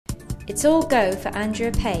It's all go for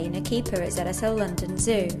Andrea Payne, a keeper at ZSL London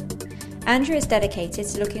Zoo. Andrea is dedicated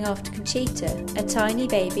to looking after Conchita, a tiny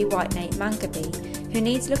baby white-naped mangabey who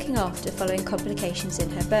needs looking after following complications in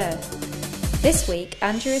her birth. This week,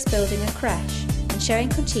 Andrea is building a creche and showing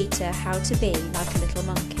Conchita how to be like a little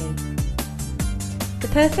monkey. The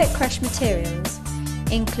perfect creche materials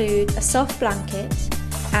include a soft blanket,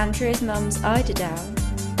 Andrea's mum's eiderdown,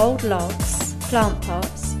 old logs, plant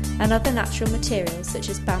pots and other natural materials such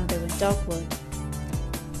as bamboo and dogwood.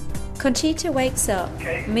 Conchita wakes up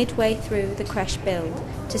midway through the creche build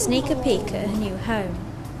to sneak a peek at her new home.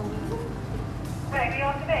 Hey, you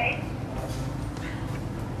on to me?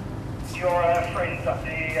 Your friends up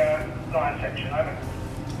the lion section, over?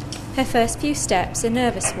 Her first few steps are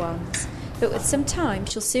nervous ones, but with some time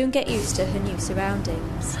she'll soon get used to her new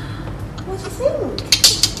surroundings. What do you think?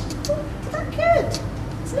 Is that good?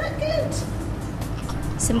 Isn't that good?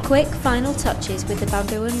 Some quick final touches with the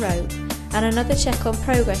bamboo and rope, and another check on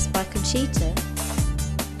progress by Conchita.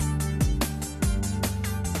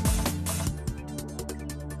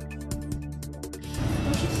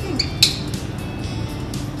 What do you think?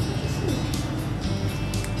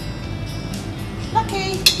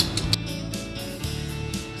 Lucky!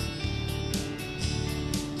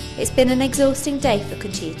 It's been an exhausting day for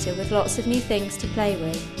Conchita with lots of new things to play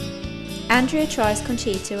with. Andrea tries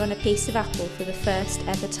Conchita on a piece of apple for the first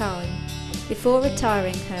ever time, before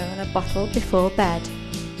retiring her on a bottle before bed.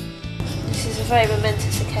 This is a very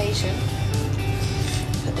momentous occasion.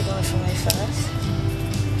 Put the knife away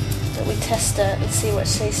first. But we test her and see what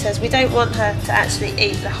she says. We don't want her to actually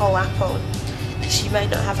eat the whole apple because she may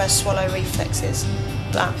not have her swallow reflexes.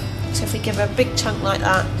 But so if we give her a big chunk like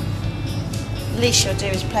that, the least she'll do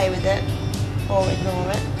is play with it or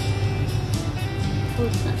ignore it. Oh,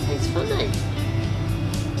 that tastes funny.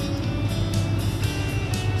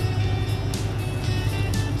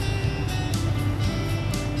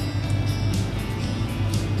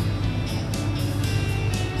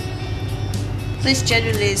 This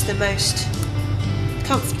generally is the most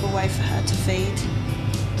comfortable way for her to feed.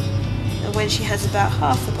 And when she has about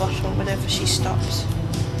half the bottle, whenever she stops,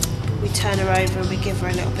 we turn her over and we give her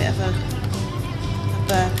a little bit of a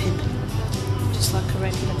burping, just like a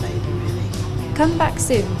regular baby really. Come back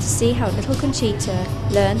soon to see how little Conchita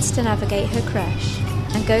learns to navigate her creche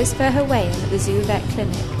and goes for her weigh-in at the zoo vet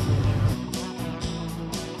clinic